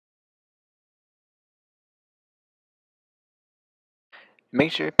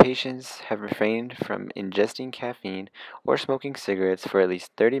Make sure patients have refrained from ingesting caffeine or smoking cigarettes for at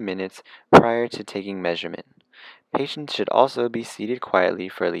least 30 minutes prior to taking measurement. Patients should also be seated quietly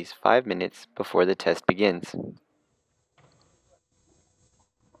for at least 5 minutes before the test begins.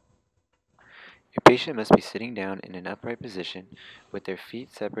 Your patient must be sitting down in an upright position with their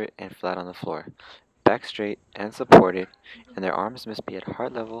feet separate and flat on the floor, back straight and supported, and their arms must be at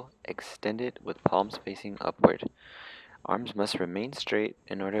heart level, extended with palms facing upward. Arms must remain straight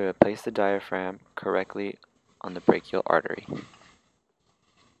in order to place the diaphragm correctly on the brachial artery.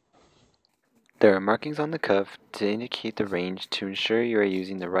 There are markings on the cuff to indicate the range to ensure you are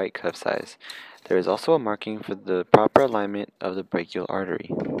using the right cuff size. There is also a marking for the proper alignment of the brachial artery.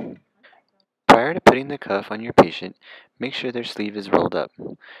 Prior to putting the cuff on your patient, make sure their sleeve is rolled up.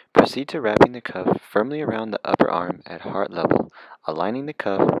 Proceed to wrapping the cuff firmly around the upper arm at heart level, aligning the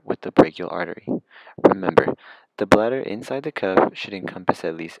cuff with the brachial artery. Remember, the bladder inside the cuff should encompass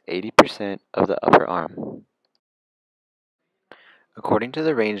at least 80% of the upper arm. According to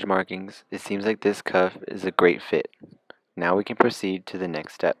the range markings, it seems like this cuff is a great fit. Now we can proceed to the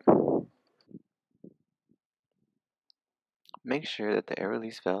next step. Make sure that the air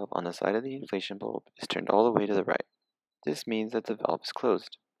release valve on the side of the inflation bulb is turned all the way to the right. This means that the valve is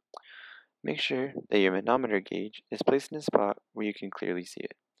closed. Make sure that your manometer gauge is placed in a spot where you can clearly see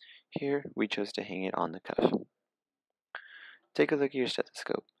it. Here, we chose to hang it on the cuff. Take a look at your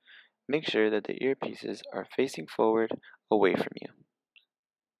stethoscope. Make sure that the earpieces are facing forward, away from you.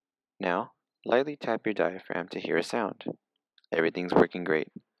 Now, lightly tap your diaphragm to hear a sound. Everything's working great.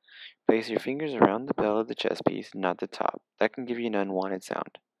 Place your fingers around the bell of the chest piece, not the top. That can give you an unwanted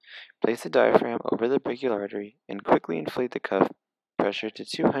sound. Place the diaphragm over the brachial artery and quickly inflate the cuff pressure to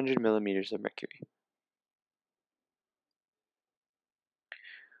 200 millimeters of mercury.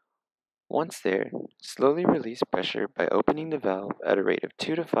 Once there, slowly release pressure by opening the valve at a rate of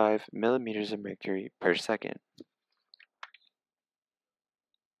 2 to 5 millimeters of mercury per second.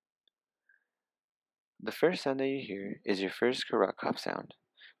 The first sound that you hear is your first Karat cough sound.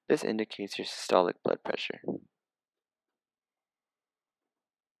 This indicates your systolic blood pressure.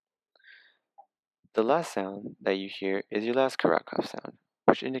 The last sound that you hear is your last Karat cough sound,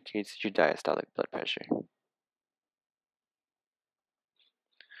 which indicates your diastolic blood pressure.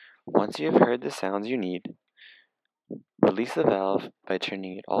 Once you have heard the sounds you need, release the valve by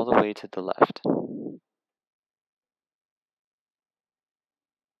turning it all the way to the left.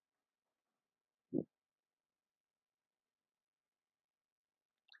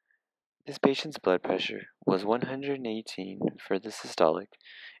 This patient's blood pressure was 118 for the systolic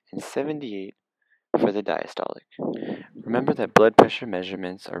and 78 for the diastolic. Remember that blood pressure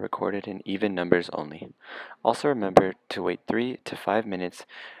measurements are recorded in even numbers only. Also remember to wait 3 to 5 minutes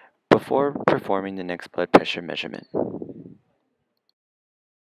before performing the next blood pressure measurement.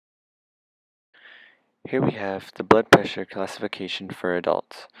 Here we have the blood pressure classification for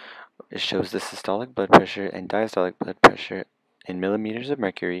adults. It shows the systolic blood pressure and diastolic blood pressure in millimeters of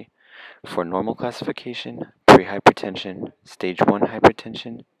mercury for normal classification, prehypertension, stage 1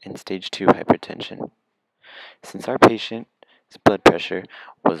 hypertension, and stage 2 hypertension. Since our patient's blood pressure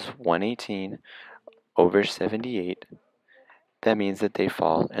was 118 over 78, that means that they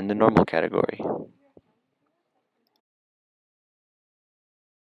fall in the normal category.